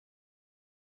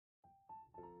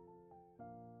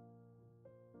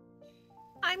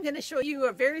I'm going to show you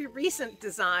a very recent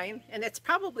design, and it's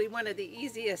probably one of the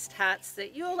easiest hats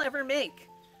that you'll ever make.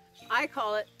 I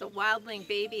call it the Wildling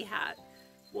Baby Hat.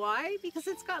 Why? Because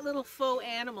it's got little faux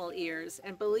animal ears,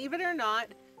 and believe it or not,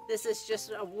 this is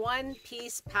just a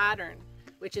one-piece pattern,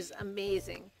 which is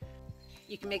amazing.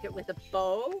 You can make it with a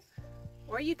bow,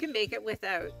 or you can make it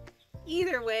without.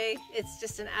 Either way, it's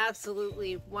just an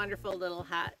absolutely wonderful little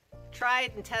hat.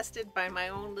 Tried and tested by my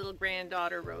own little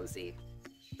granddaughter, Rosie.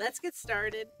 Let's get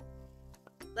started.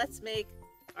 Let's make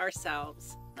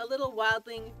ourselves a little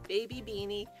Wildling baby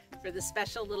beanie for the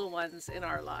special little ones in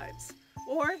our lives.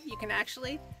 Or you can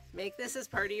actually make this as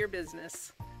part of your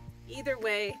business. Either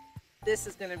way, this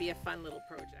is going to be a fun little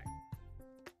project.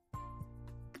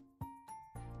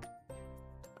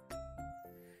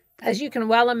 As you can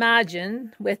well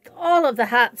imagine, with all of the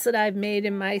hats that I've made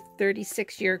in my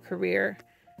 36-year career,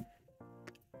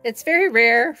 it's very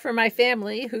rare for my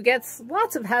family, who gets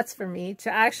lots of hats from me, to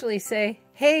actually say,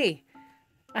 hey,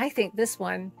 I think this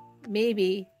one may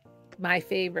be my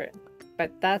favorite.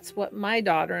 But that's what my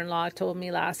daughter-in-law told me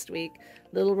last week,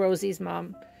 little Rosie's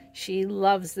mom. She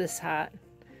loves this hat.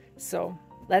 So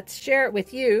let's share it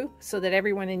with you so that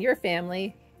everyone in your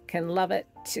family can love it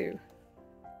too.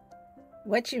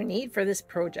 What you need for this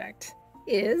project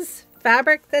is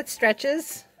fabric that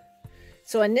stretches.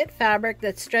 So a knit fabric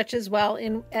that stretches well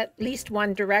in at least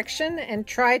one direction, and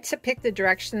try to pick the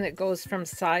direction that goes from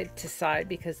side to side,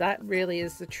 because that really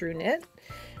is the true knit.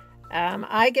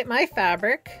 I get my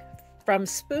fabric from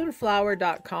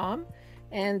spoonflower.com,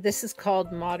 and this is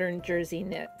called Modern Jersey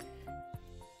Knit.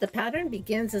 The pattern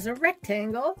begins as a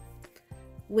rectangle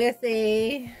with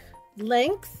a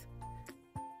length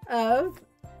of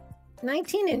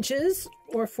 19 inches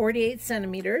or 48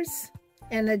 centimeters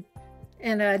and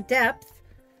a depth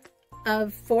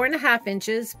of 4.5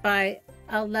 inches by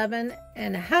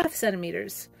 11.5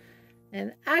 centimeters.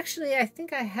 And actually, I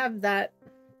think I have that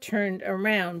turned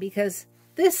around, because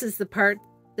this is the part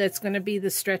that's going to be the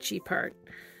stretchy part.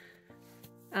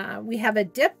 We have a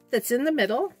dip that's in the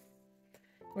middle.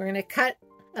 We're going to cut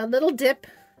a little dip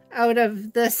out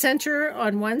of the center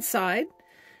on one side.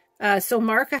 So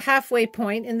mark a halfway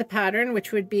point in the pattern,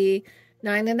 which would be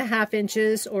 9.5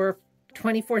 inches or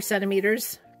 24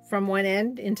 centimeters from one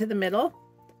end into the middle.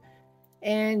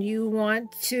 And you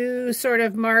want to sort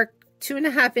of mark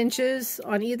 2.5 inches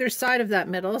on either side of that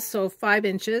middle, so 5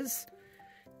 inches.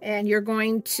 And you're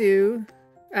going to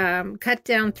cut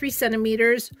down 3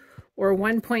 centimeters or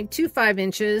 1.25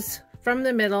 inches from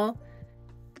the middle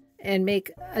and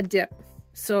make a dip.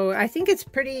 So I think it's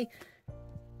pretty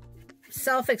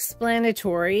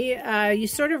self-explanatory. You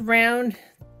sort of round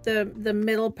the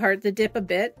middle part, the dip, a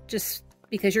bit, just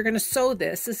because you're going to sew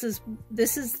this.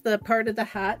 This is the part of the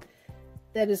hat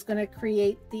that is going to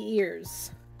create the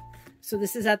ears. So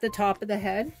this is at the top of the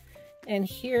head, and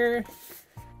here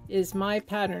is my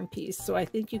pattern piece. So I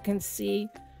think you can see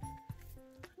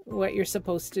what you're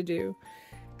supposed to do.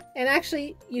 And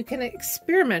actually, you can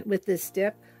experiment with this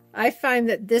dip. I find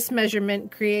that this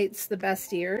measurement creates the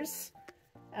best ears.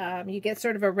 You get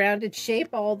sort of a rounded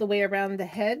shape all the way around the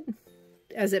head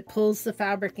as it pulls the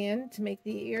fabric in to make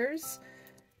the ears.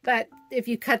 But if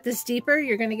you cut this deeper,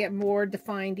 you're going to get more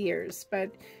defined ears. But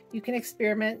you can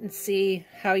experiment and see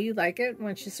how you like it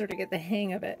once you sort of get the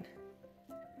hang of it.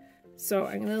 So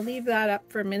I'm going to leave that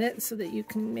up for a minute so that you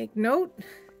can make note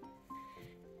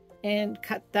and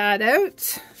cut that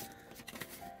out.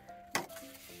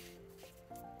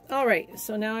 All right,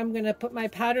 so now I'm going to put my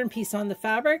pattern piece on the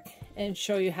fabric and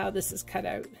show you how this is cut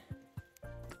out.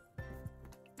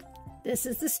 This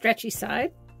is the stretchy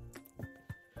side.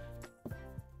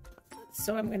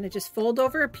 So I'm going to just fold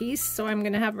over a piece, so I'm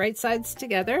going to have right sides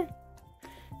together.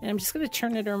 And I'm just going to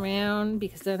turn it around,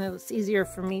 because then it's easier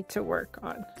for me to work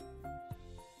on.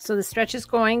 So the stretch is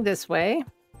going this way.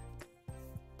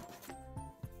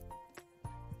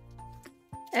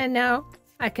 And now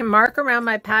I can mark around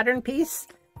my pattern piece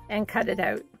and cut it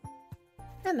out.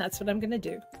 And that's what I'm going to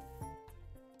do.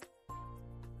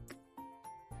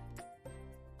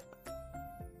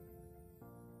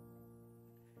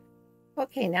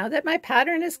 Okay, now that my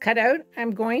pattern is cut out,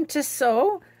 I'm going to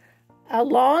sew a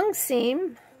long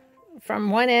seam from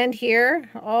one end here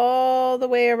all the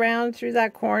way around through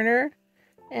that corner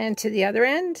and to the other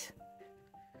end.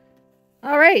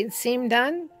 All right, seam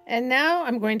done. And now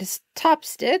I'm going to top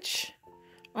stitch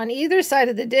on either side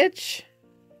of the ditch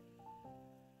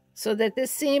so that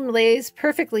this seam lays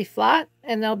perfectly flat,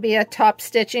 and there'll be a top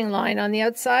stitching line on the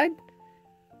outside.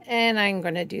 And I'm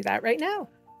going to do that right now.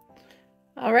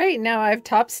 All right, now I've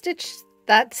top stitched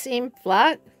that seam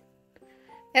flat,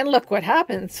 and look what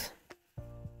happens.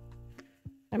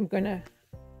 I'm going to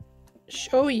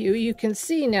show you, you can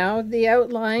see now the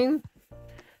outline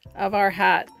of our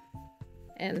hat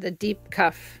and the deep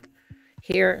cuff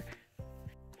here.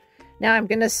 Now I'm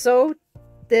going to sew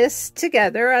this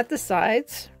together at the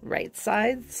sides, right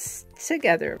sides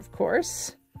together, of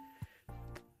course.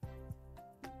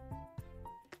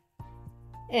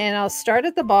 And I'll start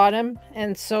at the bottom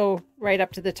and sew right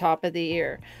up to the top of the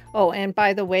ear. Oh, and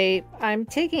by the way, I'm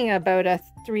taking about a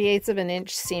 3/8 of an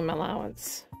inch seam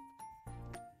allowance.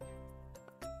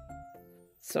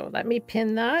 So let me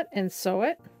pin that and sew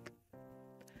it.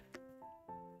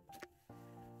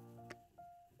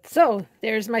 So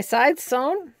there's my side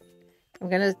sewn. I'm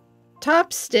going to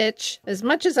top stitch as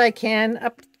much as I can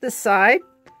up the side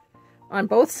on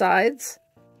both sides.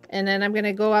 And then I'm going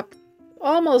to go up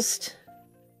almost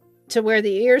to where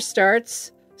the ear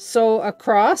starts, sew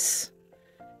across,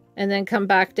 and then come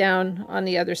back down on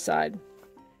the other side.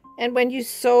 And when you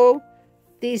sew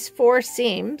these 4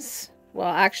 seams, well,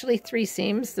 actually 3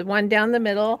 seams, the one down the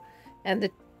middle and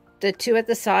the 2 at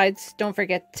the sides, don't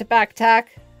forget to back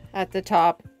tack at the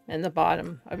top and the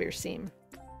bottom of your seam.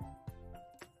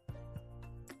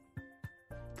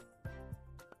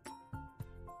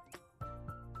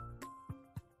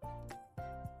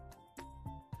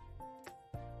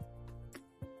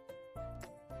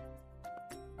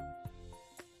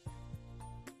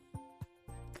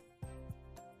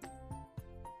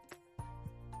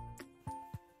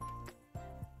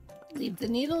 Leave the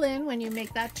needle in when you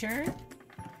make that turn.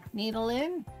 Needle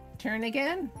in, turn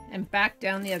again, and back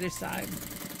down the other side.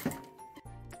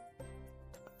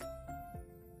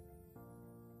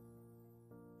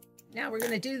 Now we're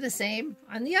going to do the same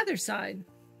on the other side.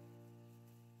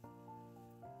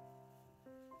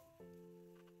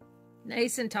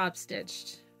 Nice and top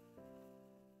stitched.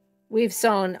 We've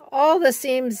sewn all the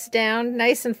seams down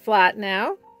nice and flat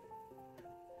now.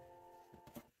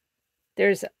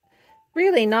 There's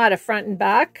really not a front and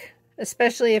back,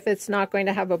 especially if it's not going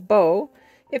to have a bow.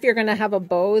 If you're going to have a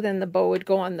bow, then the bow would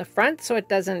go on the front so it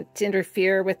doesn't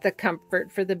interfere with the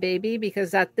comfort for the baby,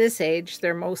 because at this age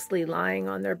they're mostly lying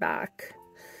on their back.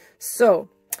 So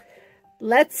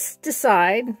let's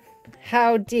decide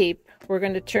how deep we're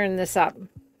going to turn this up.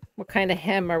 What kind of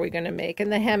hem are we going to make?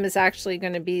 And the hem is actually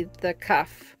going to be the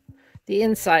cuff, the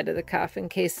inside of the cuff, in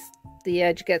case the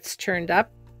edge gets turned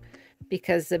up,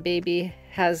 because the baby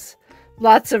has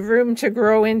lots of room to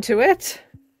grow into it.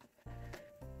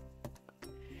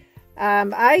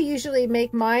 I usually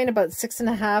make mine about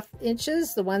 6.5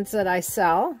 inches, the ones that I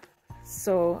sell.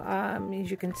 So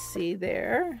as you can see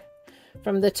there,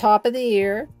 from the top of the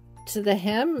ear to the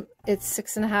hem, it's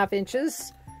 6.5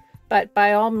 inches. But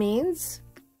by all means,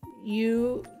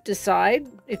 you decide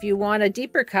if you want a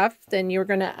deeper cuff, then you're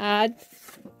going to add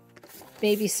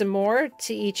maybe some more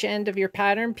to each end of your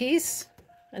pattern piece.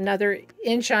 Another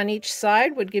inch on each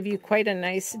side would give you quite a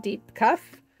nice deep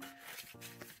cuff.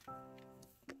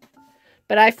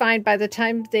 But I find by the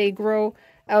time they grow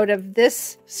out of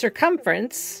this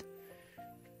circumference,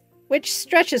 which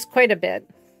stretches quite a bit,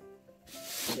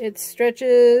 it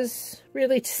stretches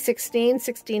really to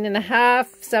 16 and a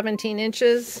half, 17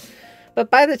 inches.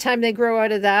 But by the time they grow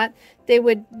out of that, they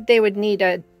would need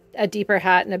a deeper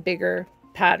hat and a bigger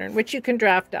pattern, which you can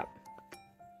draft up.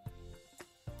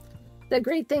 The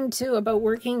great thing too about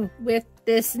working with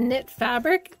this knit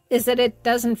fabric is that it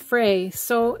doesn't fray.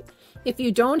 So if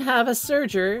you don't have a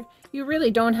serger, you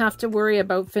really don't have to worry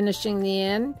about finishing the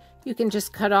end. You can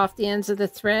just cut off the ends of the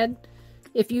thread.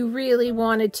 If you really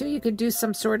wanted to, you could do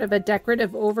some sort of a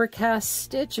decorative overcast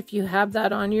stitch if you have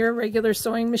that on your regular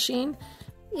sewing machine.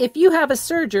 If you have a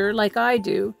serger like I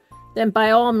do, then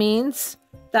by all means,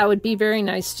 that would be very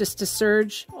nice just to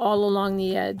serge all along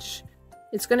the edge.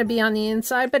 It's going to be on the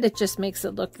inside, but it just makes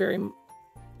it look very,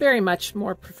 very much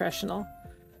more professional.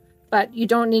 But you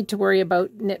don't need to worry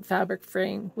about knit fabric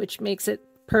fraying, which makes it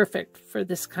perfect for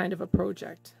this kind of a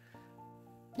project.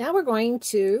 Now we're going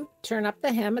to turn up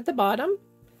the hem at the bottom,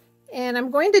 and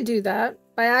I'm going to do that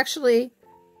by actually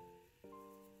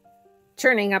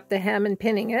turning up the hem and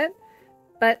pinning it.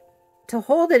 But to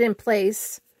hold it in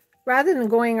place, rather than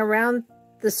going around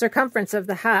the circumference of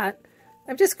the hat,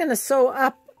 I'm just going to sew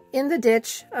up in the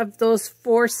ditch of those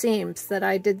 4 seams that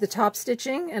I did the top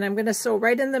stitching, and I'm going to sew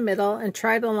right in the middle and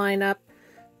try to line up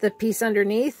the piece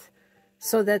underneath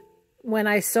so that when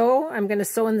I sew, I'm going to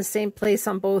sew in the same place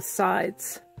on both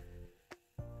sides.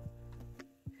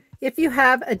 If you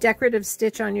have a decorative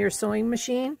stitch on your sewing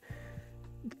machine,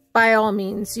 by all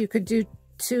means, you could do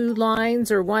 2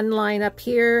 lines or 1 line up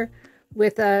here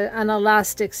with an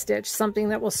elastic stitch, something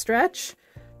that will stretch.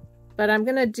 But I'm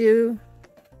going to do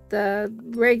the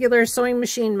regular sewing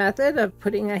machine method of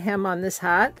putting a hem on this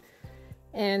hat.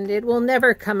 and it will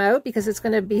never come out because it's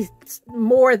going to be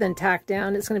more than tacked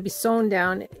down. It's going to be sewn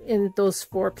down in those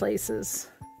 4 places,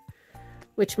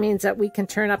 which means that we can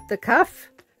turn up the cuff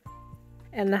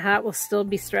and the hat will still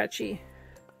be stretchy.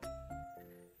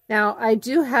 Now, I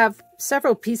do have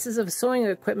several pieces of sewing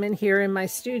equipment here in my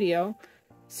studio,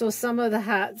 so some of the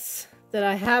hats that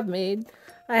I have made,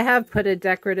 I have put a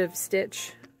decorative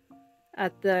stitch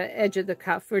at the edge of the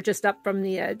cuff, or just up from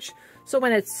the edge. So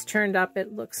when it's turned up,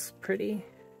 it looks pretty.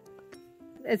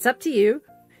 It's up to you.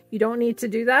 You don't need to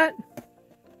do that.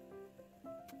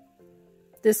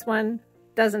 This one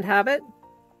doesn't have it,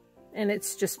 and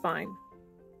it's just fine.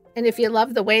 And if you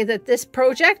love the way that this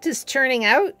project is turning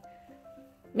out,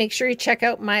 make sure you check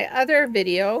out my other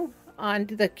video on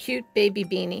the cute baby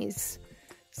beanies.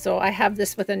 So I have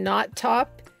this with a knot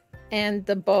top and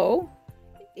the bow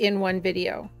in one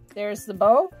video. There's the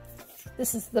bow.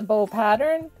 This is the bow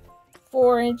pattern.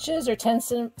 4 inches or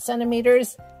 10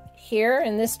 centimeters here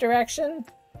in this direction.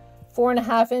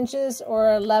 4.5 inches or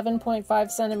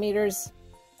 11.5 centimeters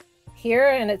here,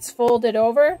 and it's folded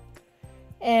over.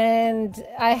 And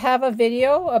I have a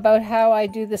video about how I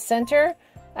do the center.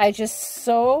 I just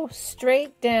sew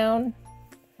straight down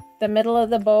the middle of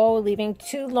the bow, leaving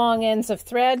 2 long ends of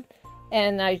thread,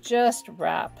 and I just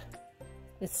wrap.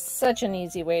 It's such an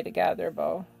easy way to gather a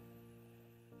bow.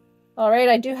 Alright,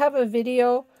 I do have a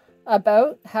video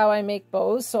about how I make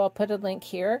bows, so I'll put a link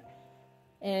here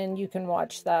and you can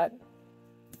watch that.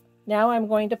 Now I'm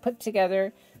going to put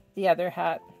together the other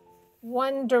hat.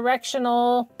 One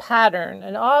directional pattern,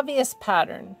 an obvious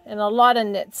pattern, and a lot of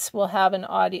knits will have an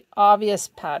obvious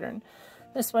pattern.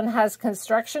 This one has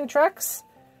construction trucks,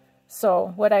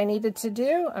 so what I needed to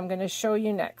do, I'm going to show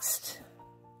you next.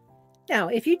 Now,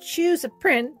 if you choose a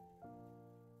print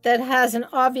that has an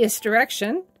obvious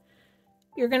direction,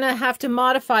 you're going to have to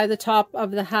modify the top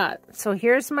of the hat. So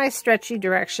here's my stretchy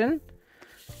direction.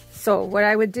 So what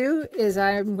I would do is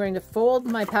I'm going to fold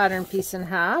my pattern piece in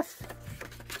half.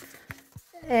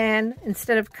 And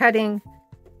instead of cutting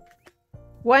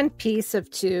 1 piece of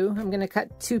 2, I'm going to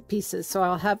cut 2 pieces. So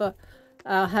I'll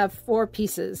have 4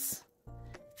 pieces.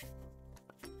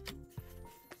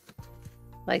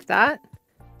 Like that.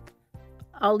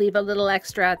 I'll leave a little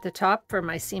extra at the top for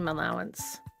my seam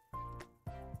allowance.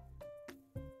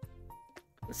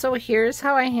 So here's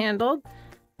how I handled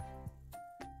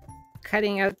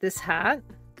cutting out this hat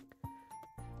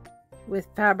with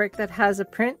fabric that has a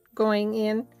print going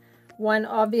in one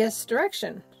obvious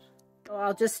direction. So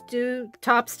I'll just do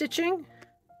top stitching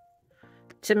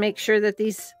to make sure that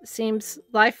these seams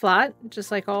lie flat,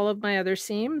 just like all of my other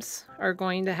seams are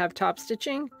going to have top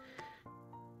stitching.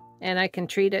 And I can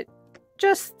treat it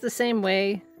just the same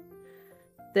way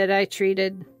that I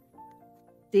treated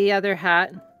the other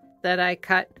hat that I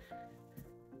cut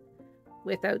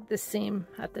without the seam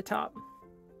at the top.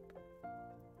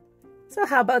 So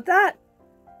how about that?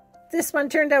 This one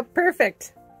turned out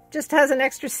perfect. Just has an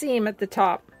extra seam at the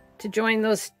top to join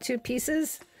those 2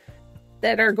 pieces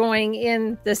that are going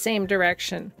in the same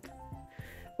direction.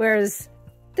 Whereas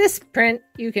this print,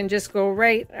 you can just go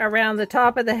right around the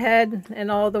top of the head and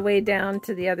all the way down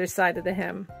to the other side of the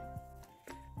hem.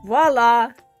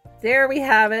 Voila! There we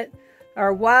have it,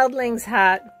 our Wildlings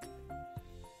hat.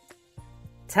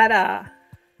 Ta-da!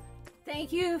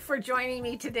 Thank you for joining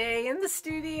me today in the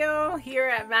studio here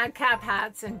at Madcap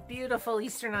Hats in beautiful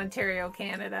Eastern Ontario,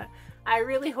 Canada. I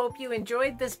really hope you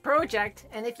enjoyed this project,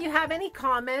 and if you have any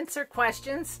comments or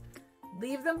questions,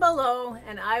 leave them below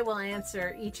and I will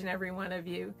answer each and every one of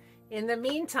you. In the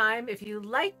meantime, if you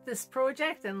like this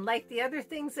project and like the other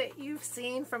things that you've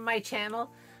seen from my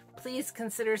channel, please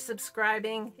consider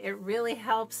subscribing. It really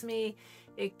helps me.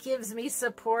 It gives me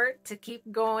support to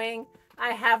keep going.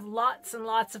 I have lots and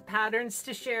lots of patterns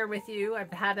to share with you.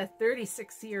 I've had a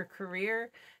 36-year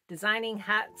career designing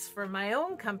hats for my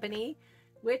own company,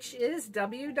 which is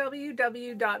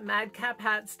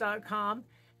www.madcaphats.com,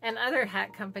 and other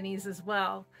hat companies as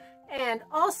well. And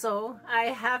also, I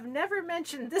have never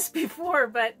mentioned this before,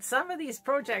 but some of these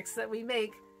projects that we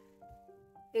make,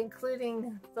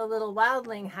 including the little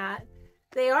wildling hat,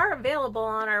 they are available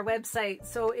on our website.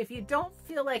 So if you don't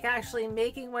feel like actually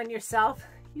making one yourself,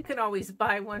 you can always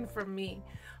buy one from me.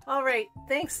 All right,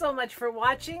 thanks so much for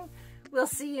watching. We'll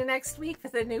see you next week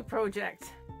with a new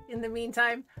project. In the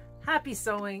meantime, happy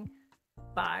sewing.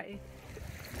 Bye.